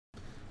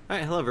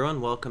Alright, hello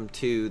everyone, welcome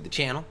to the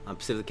channel. I'm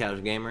Pacific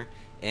Casual Gamer,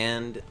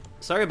 and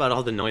sorry about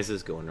all the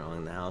noises going wrong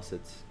in the house.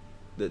 It's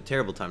the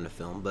terrible time to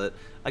film, but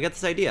I got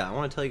this idea. I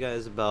want to tell you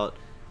guys about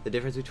the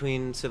difference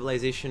between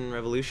Civilization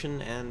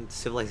Revolution and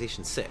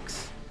Civilization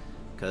 6.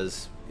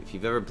 Because if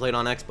you've ever played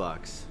on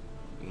Xbox,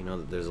 you know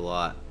that there's a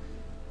lot.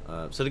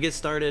 So to get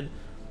started,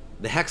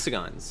 the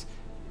hexagons.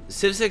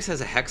 Civ 6 has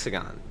a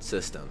hexagon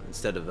system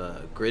instead of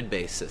a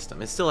grid-based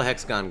system. It's still a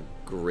hexagon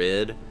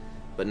grid,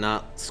 but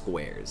not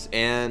squares.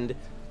 And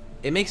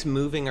it makes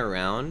moving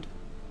around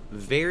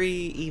very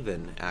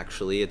even,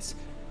 actually. It's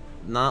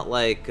not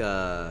like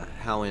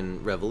how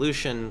in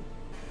Revolution,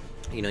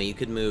 you know, you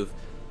could move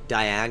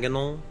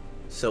diagonal,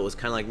 so it was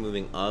kind of like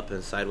moving up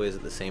and sideways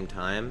at the same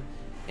time,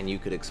 and you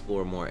could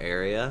explore more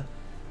area.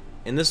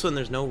 In this one,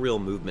 there's no real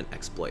movement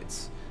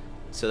exploits.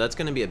 So that's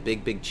going to be a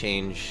big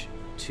change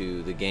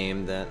to the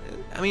game that,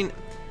 I mean,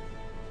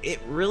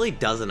 it really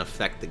doesn't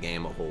affect the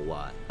game a whole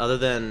lot. Other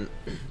than,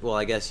 well,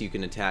 I guess you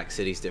can attack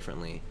cities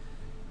differently.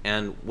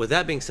 And with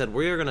that being said,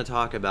 we're going to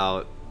talk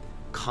about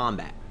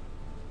combat.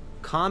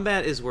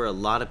 Combat is where a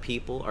lot of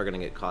people are going to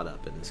get caught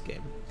up in this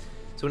game.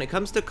 So when it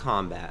comes to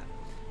combat,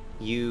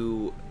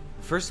 you,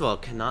 first of all,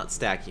 cannot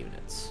stack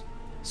units.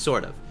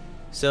 Sort of.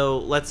 So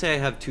let's say I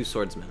have two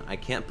swordsmen. I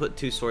can't put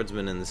two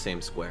swordsmen in the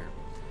same square.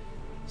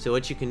 So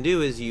what you can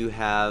do is you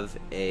have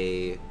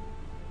a,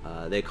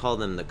 they call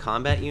them the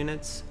combat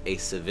units, a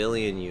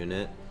civilian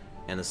unit,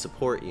 and a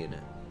support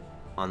unit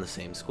on the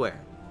same square.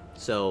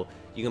 So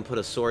you can put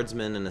a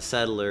swordsman and a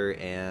settler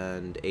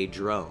and a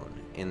drone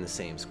in the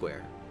same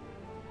square.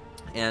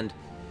 And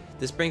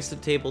this brings to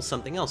the table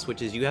something else,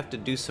 which is you have to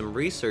do some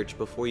research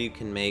before you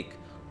can make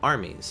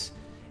armies.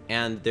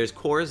 And there's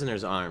cores and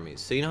there's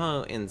armies. So you know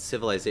how in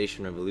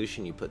Civilization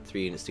Revolution you put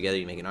 3 units together,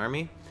 you make an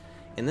army?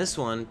 In this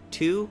one,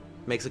 2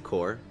 makes a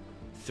core,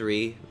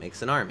 3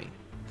 makes an army.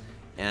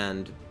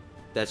 And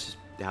that's just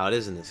how it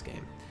is in this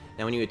game.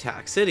 Now when you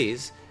attack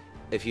cities,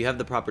 if you have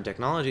the proper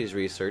technologies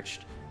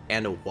researched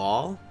and a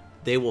wall,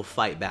 they will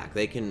fight back.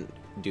 They can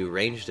do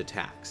ranged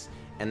attacks.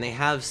 And they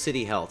have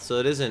city health. So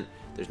it isn't,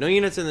 there's no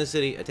units in the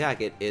city, attack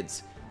it.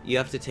 It's, you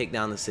have to take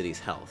down the city's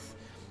health.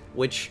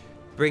 Which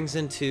brings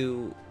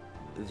into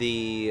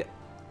the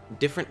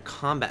different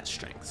combat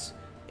strengths.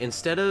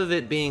 Instead of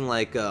it being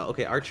like,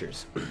 okay,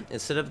 archers.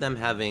 Instead of them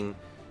having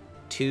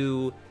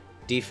 2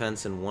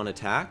 defense and 1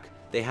 attack,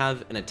 they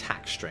have an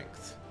attack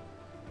strength.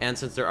 And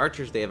since they're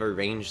archers, they have a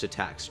ranged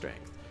attack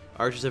strength.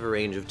 Archers have a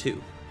range of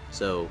 2.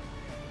 So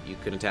you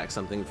can attack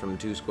something from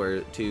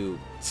 2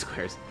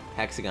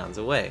 hexagons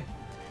away.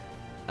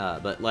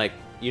 But like,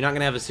 you're not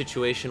gonna have a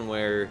situation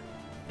where,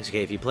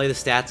 okay, if you play the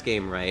stats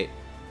game right,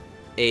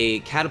 a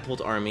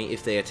catapult army,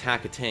 if they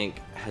attack a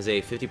tank, has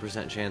a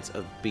 50% chance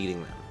of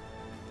beating them.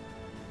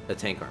 A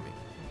tank army.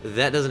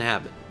 That doesn't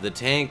happen. The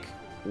tank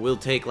will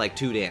take like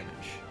 2 damage,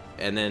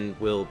 and then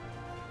will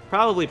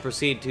probably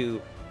proceed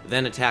to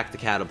then attack the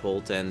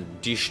catapult and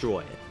destroy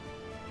it,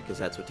 because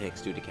that's what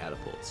tanks do to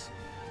catapults.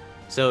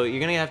 So you're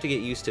going to have to get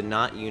used to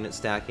not unit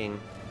stacking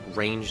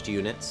ranged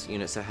units,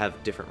 units that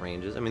have different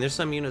ranges. I mean, there's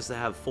some units that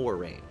have 4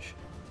 range.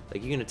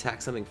 Like, you can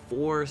attack something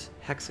 4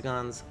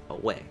 hexagons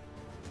away.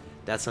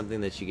 That's something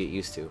that you get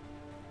used to.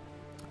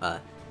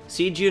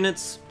 Siege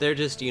units, they're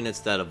just units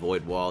that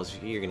avoid walls.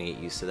 You're going to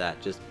get used to that.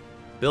 Just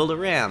build a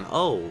ram.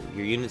 Oh,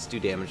 your units do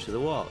damage to the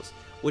walls.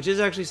 Which is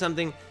actually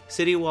something,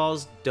 city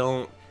walls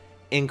don't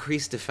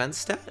increase defense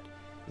stat.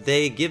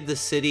 They give the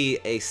city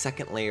a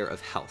second layer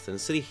of health, and the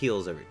city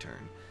heals every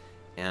turn.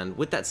 And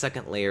with that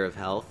second layer of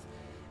health,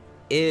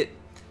 it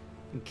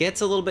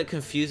gets a little bit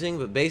confusing,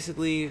 but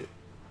basically,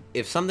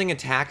 if something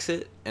attacks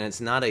it, and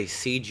it's not a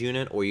siege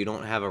unit, or you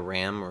don't have a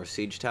ram or a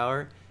siege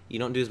tower, you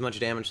don't do as much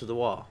damage to the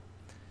wall.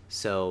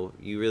 So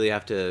you really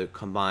have to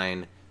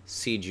combine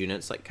siege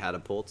units like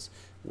catapults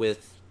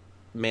with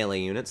melee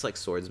units like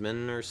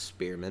swordsmen or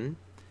spearmen,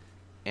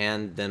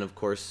 and then of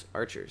course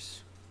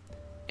archers.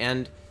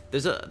 And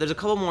there's a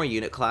couple more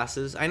unit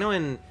classes. I know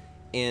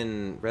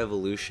in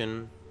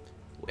Revolution,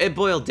 it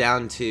boiled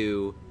down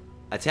to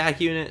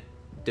attack unit,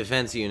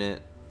 defense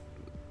unit,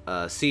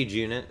 siege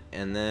unit,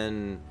 and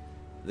then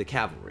the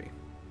cavalry.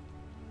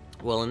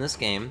 Well, in this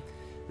game,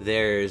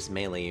 there's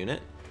melee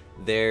unit,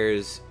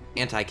 there's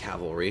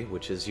anti-cavalry,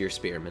 which is your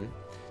spearmen.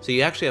 So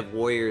you actually have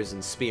warriors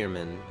and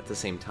spearmen at the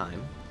same time.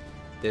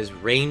 There's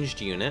ranged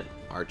unit,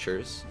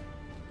 archers.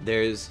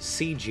 There's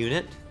siege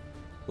unit,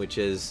 which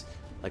is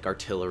like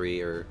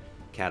artillery or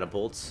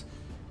catapults.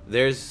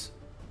 There's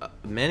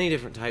many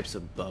different types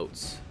of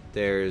boats.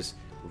 There's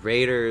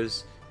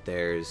raiders,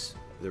 there's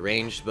the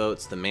ranged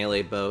boats, the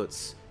melee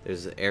boats,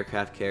 there's the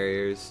aircraft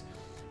carriers,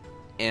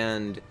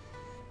 and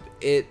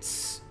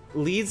it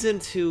leads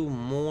into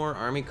more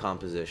army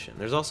composition.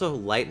 There's also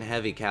light and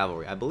heavy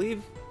cavalry. I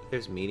believe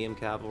there's medium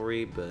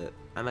cavalry, but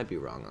I might be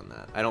wrong on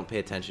that. I don't pay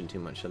attention too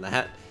much on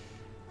that.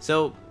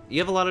 So you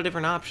have a lot of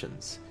different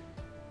options,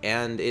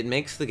 and it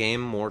makes the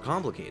game more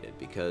complicated,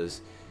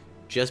 because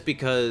just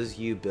because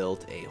you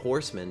built a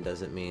horseman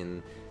doesn't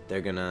mean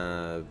they're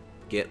gonna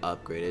get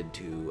upgraded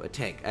to a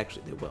tank.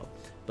 Actually, they will.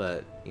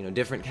 But, you know,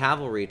 different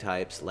cavalry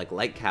types, like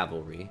light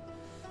cavalry,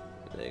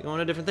 they go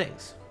into different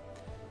things.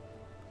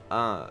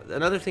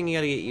 Another thing you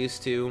gotta get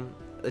used to,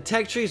 the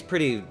tech tree is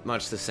pretty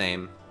much the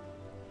same.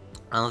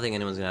 I don't think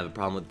anyone's gonna have a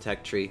problem with the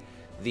tech tree.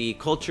 The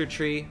culture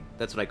tree,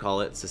 that's what I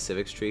call it, it's the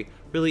civics tree,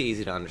 really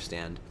easy to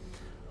understand.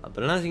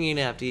 But another thing you're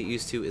gonna have to get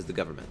used to is the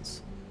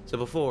governments. So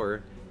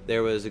before,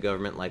 there was a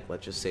government like,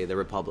 let's just say, the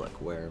Republic,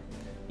 where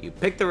you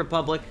pick the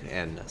Republic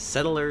and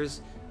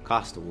settlers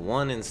cost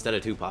 1 instead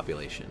of 2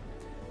 population.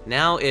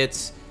 Now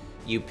it's,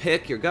 you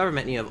pick your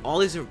government and you have all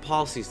these different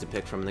policies to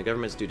pick from, and the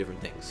governments do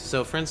different things.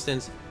 So for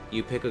instance,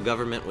 you pick a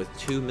government with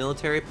 2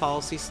 military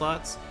policy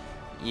slots,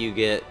 you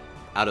get,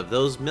 out of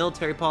those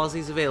military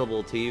policies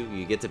available to you,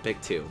 you get to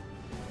pick 2.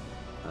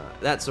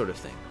 That sort of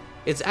thing.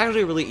 It's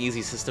actually a really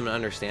easy system to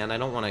understand. I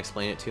don't want to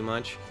explain it too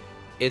much.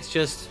 It's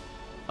just,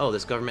 oh,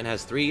 this government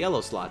has 3 yellow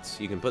slots.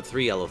 You can put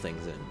 3 yellow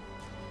things in.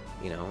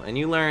 You know, and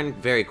you learn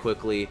very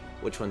quickly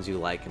which ones you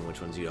like and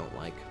which ones you don't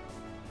like.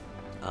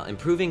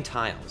 Improving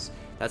tiles.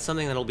 That's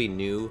something that'll be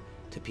new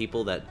to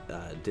people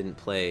that didn't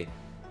play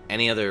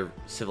any other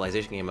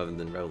civilization game other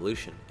than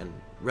Revolution. And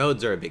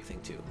roads are a big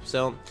thing too.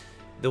 So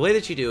the way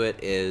that you do it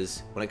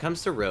is, when it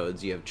comes to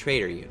roads, you have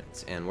trader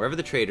units. And wherever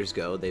the traders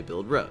go, they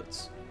build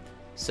roads.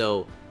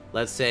 So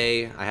let's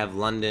say I have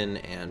London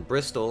and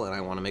Bristol, and I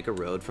want to make a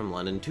road from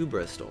London to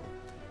Bristol.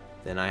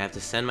 Then I have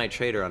to send my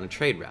trader on a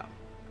trade route.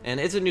 And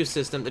it's a new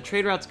system. The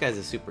trade routes, guys,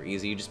 is super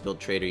easy. You just build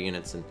trader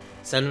units and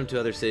send them to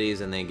other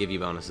cities, and they give you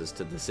bonuses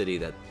to the city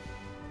that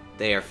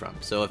they are from.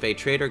 So if a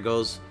trader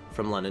goes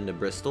from London to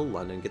Bristol,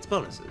 London gets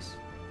bonuses.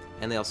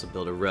 And they also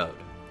build a road.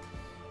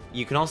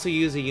 You can also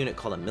use a unit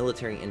called a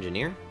military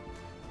engineer.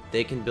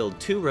 They can build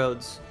 2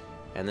 roads,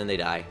 and then they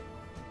die.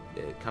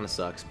 It kind of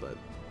sucks, but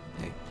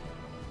hey.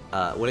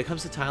 When it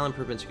comes to tile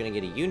improvements, you're going to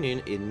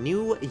get a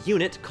new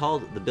unit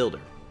called the Builder.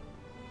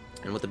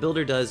 And what the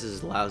Builder does is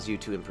it allows you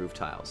to improve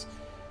tiles.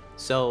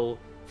 So,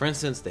 for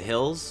instance, the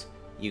hills,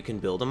 you can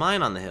build a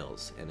mine on the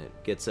hills, and it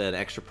gets an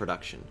extra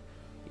production.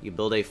 You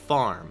build a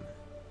farm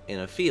in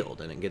a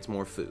field, and it gets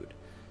more food.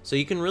 So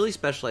you can really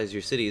specialize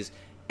your cities,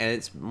 and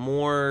it's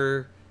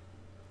more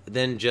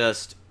than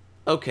just,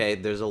 okay,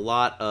 there's a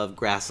lot of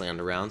grassland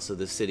around, so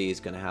this city is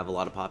going to have a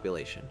lot of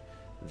population.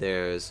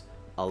 There's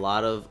a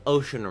lot of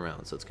ocean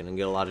around, so it's going to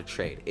get a lot of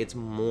trade. It's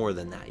more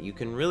than that. You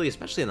can really,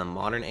 especially in the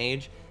modern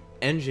age,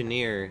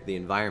 engineer the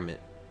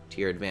environment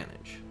to your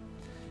advantage.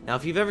 Now,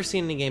 if you've ever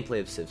seen any gameplay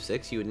of Civ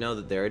 6, you would know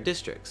that there are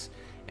districts.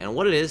 And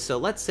what it is, so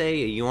let's say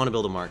you want to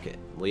build a market.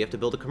 Well, you have to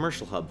build a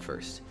commercial hub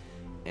first.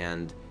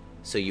 And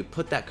so you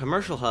put that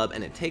commercial hub,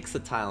 and it takes the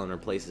tile and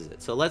replaces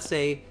it. So let's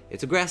say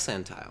it's a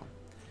grassland tile.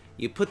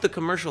 You put the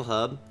commercial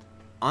hub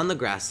on the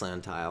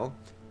grassland tile,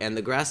 and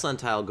the grassland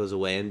tile goes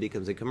away and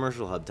becomes a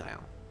commercial hub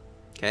tile.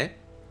 Okay?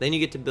 Then you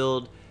get to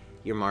build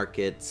your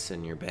markets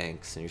and your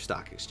banks and your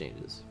stock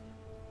exchanges.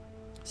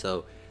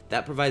 So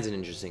that provides an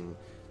interesting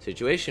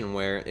situation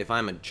where if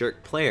I'm a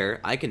jerk player,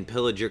 I can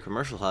pillage your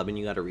commercial hub and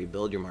you got to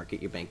rebuild your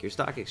market, your bank, your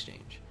stock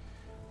exchange.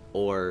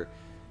 Or,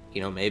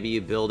 you know, maybe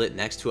you build it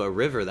next to a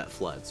river that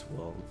floods.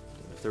 Well,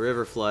 if the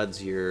river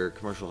floods, your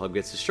commercial hub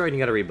gets destroyed and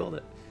you got to rebuild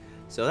it.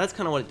 So that's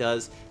kind of what it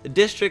does. The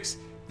districts,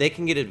 they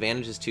can get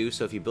advantages too.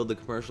 So if you build the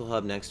commercial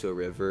hub next to a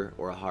river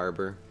or a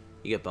harbor,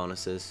 you get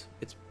bonuses.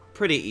 It's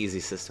pretty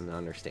easy system to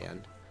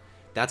understand.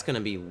 That's going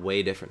to be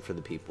way different for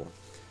the people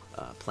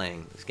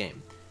playing this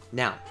game.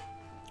 Now,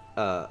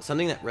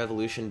 something that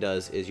Revolution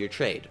does is your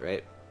trade,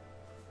 right?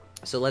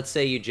 So let's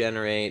say you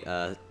generate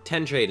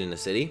 10 trade in a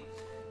city.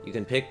 You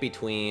can pick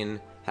between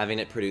having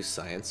it produce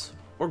science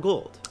or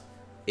gold.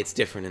 It's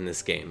different in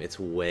this game. It's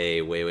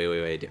way, way, way,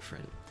 way, way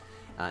different.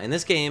 In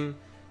this game,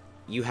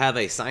 you have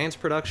a science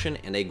production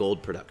and a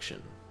gold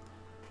production.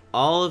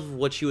 All of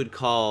what you would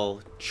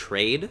call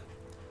trade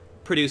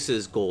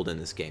produces gold in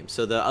this game.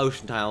 So the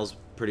ocean tiles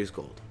produce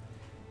gold.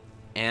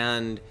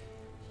 And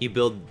you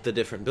build the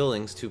different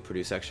buildings to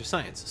produce extra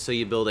science. So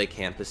you build a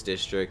campus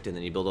district, and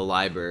then you build a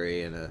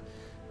library and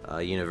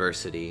a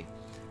university,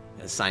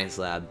 a science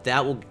lab.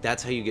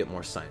 That's how you get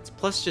more science.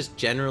 Plus, just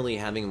generally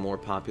having more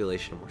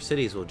population, more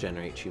cities will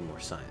generate you more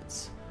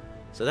science.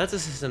 So that's a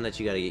system that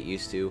you got to get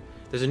used to.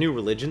 There's a new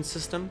religion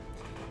system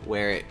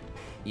where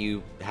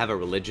you have a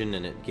religion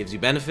and it gives you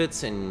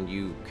benefits, and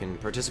you can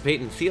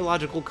participate in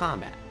theological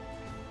combat,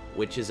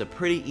 which is a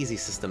pretty easy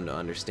system to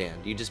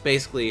understand. You just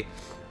basically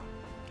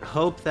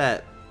hope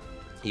that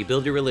you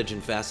build your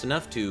religion fast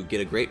enough to get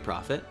a great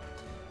profit,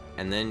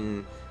 and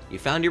then you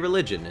found your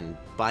religion and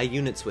buy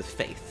units with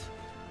faith,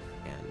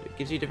 and it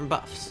gives you different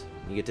buffs.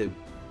 You get to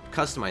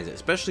customize it,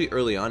 especially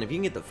early on. If you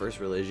can get the first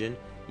religion,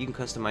 you can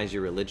customize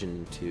your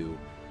religion to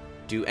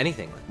do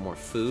anything, like more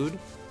food,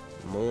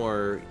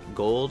 more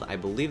gold. I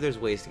believe there's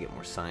ways to get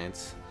more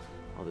science.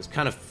 Although it's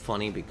kind of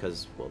funny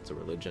because, well, it's a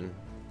religion.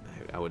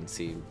 I wouldn't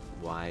see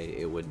why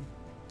it would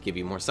give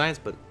you more science,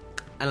 but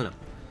I don't know.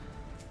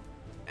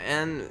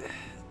 And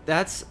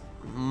that's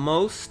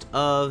most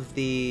of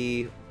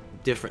the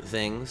different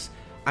things.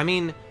 I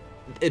mean,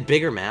 a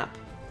bigger map,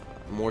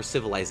 more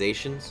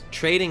civilizations.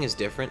 Trading is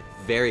different,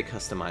 very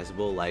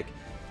customizable. Like,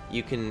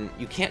 you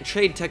can't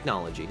trade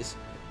technologies,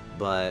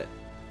 but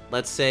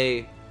let's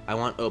say I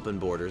want open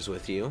borders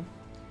with you,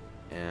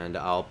 and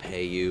I'll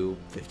pay you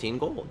 15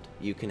 gold.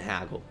 You can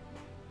haggle.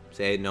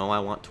 Say, no, I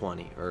want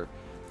 20, or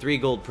 3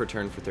 gold per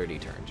turn for 30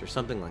 turns, or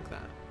something like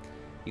that.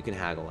 You can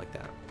haggle like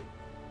that.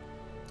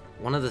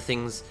 One of the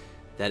things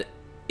that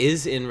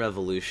is in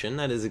Revolution,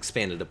 that is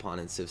expanded upon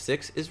in Civ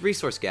 6, is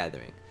resource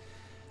gathering.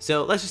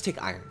 So let's just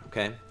take iron,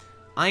 okay?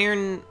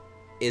 Iron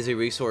is a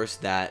resource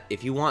that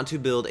if you want to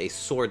build a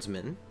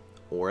swordsman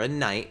or a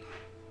knight,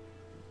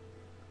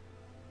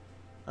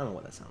 I don't know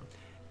what that sounds,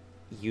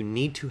 you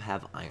need to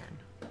have iron.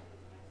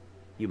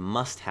 You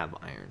must have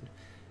iron.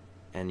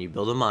 And you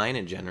build a mine,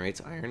 it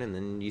generates iron, and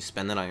then you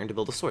spend that iron to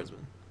build a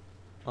swordsman.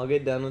 I'll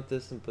get done with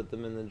this and put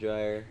them in the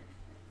dryer.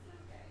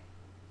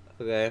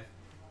 Okay.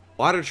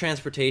 Water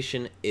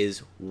transportation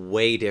is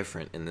way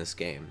different in this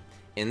game.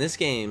 In this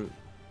game,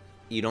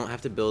 you don't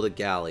have to build a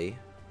galley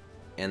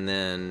and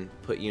then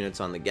put units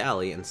on the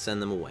galley and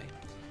send them away.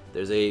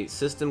 There's a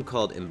system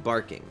called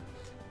embarking,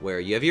 where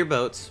you have your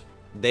boats,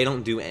 they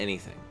don't do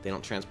anything. They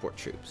don't transport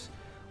troops.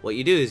 What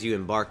you do is you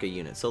embark a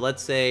unit. So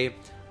let's say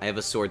I have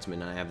a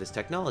swordsman and I have this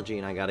technology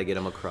and I gotta get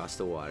him across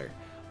the water.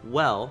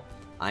 Well,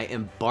 I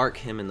embark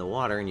him in the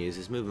water and use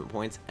his movement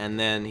points, and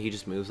then he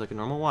just moves like a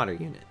normal water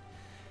unit.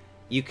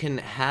 You can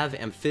have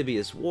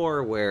amphibious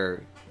war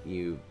where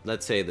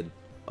let's say the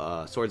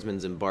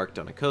swordsman's embarked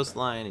on a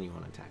coastline and you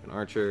want to attack an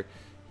archer.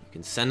 You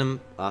can send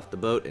him off the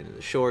boat into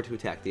the shore to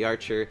attack the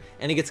archer,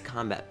 and he gets a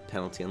combat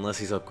penalty unless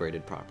he's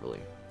upgraded properly.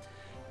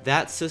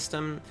 That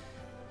system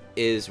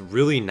is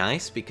really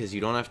nice because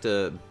you don't have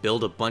to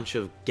build a bunch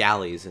of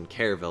galleys and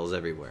caravels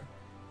everywhere.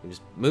 You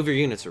just move your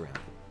units around,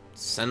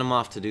 send them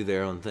off to do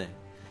their own thing.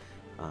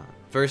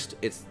 First,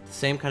 it's the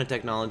same kind of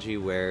technology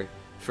where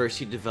first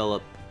you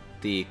develop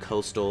the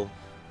coastal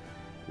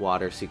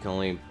water so you can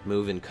only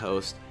move in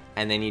coast,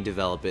 and then you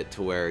develop it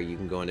to where you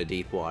can go into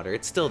deep water.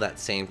 It's still that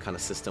same kind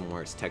of system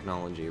where it's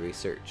technology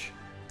research.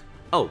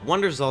 Oh,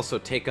 wonders also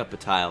take up a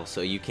tile,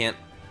 so you can't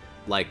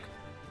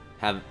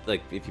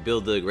if you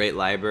build the Great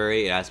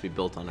Library, it has to be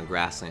built on a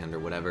grassland or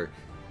whatever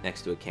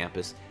next to a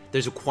campus.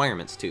 There's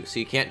requirements too, so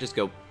you can't just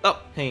go,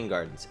 oh, hanging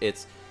gardens.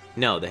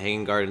 No, the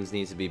hanging gardens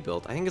needs to be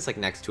built, I think it's like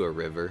next to a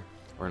river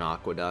or an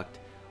aqueduct.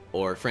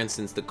 Or, for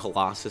instance, the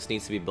Colossus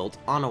needs to be built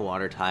on a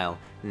water tile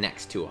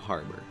next to a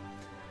harbor.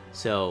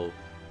 So,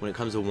 when it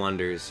comes to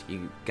wonders,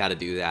 you gotta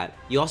do that.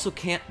 You also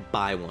can't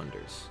buy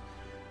wonders.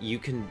 You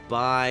can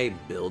buy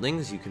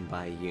buildings, you can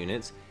buy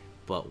units,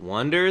 but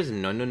wonders,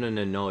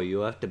 no, you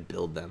have to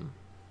build them.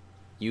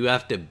 You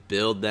have to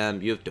build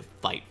them, you have to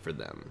fight for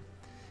them.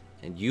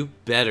 And you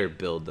better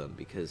build them,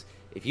 because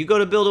if you go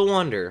to build a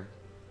wonder,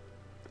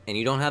 and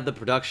you don't have the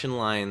production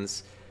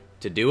lines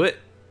to do it,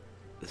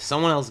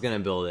 someone else is gonna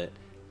build it,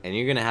 and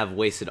you're going to have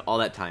wasted all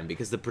that time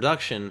because the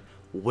production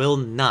will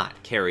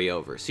not carry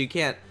over. So you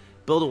can't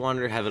build a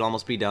wonder, have it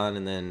almost be done,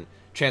 and then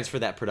transfer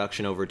that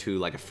production over to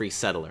like a free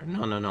settler.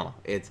 No.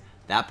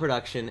 That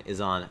production is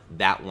on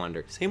that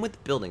wonder. Same with the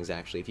buildings,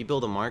 actually. If you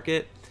build a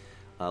market,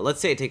 let's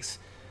say it takes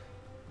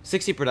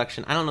 60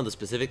 production. I don't know the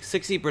specifics.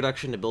 60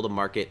 production to build a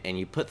market, and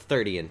you put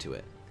 30 into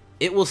it.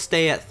 It will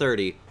stay at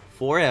 30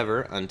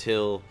 forever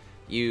until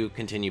you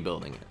continue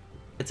building it.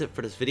 That's it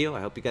for this video.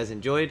 I hope you guys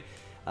enjoyed.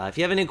 If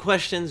you have any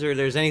questions or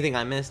there's anything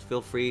I missed,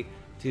 feel free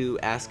to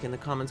ask in the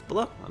comments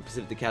below. I'm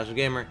Pacific the Casual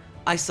Gamer.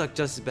 I suck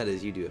just as bad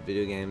as you do at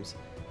video games,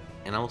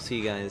 and I will see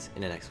you guys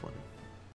in the next one.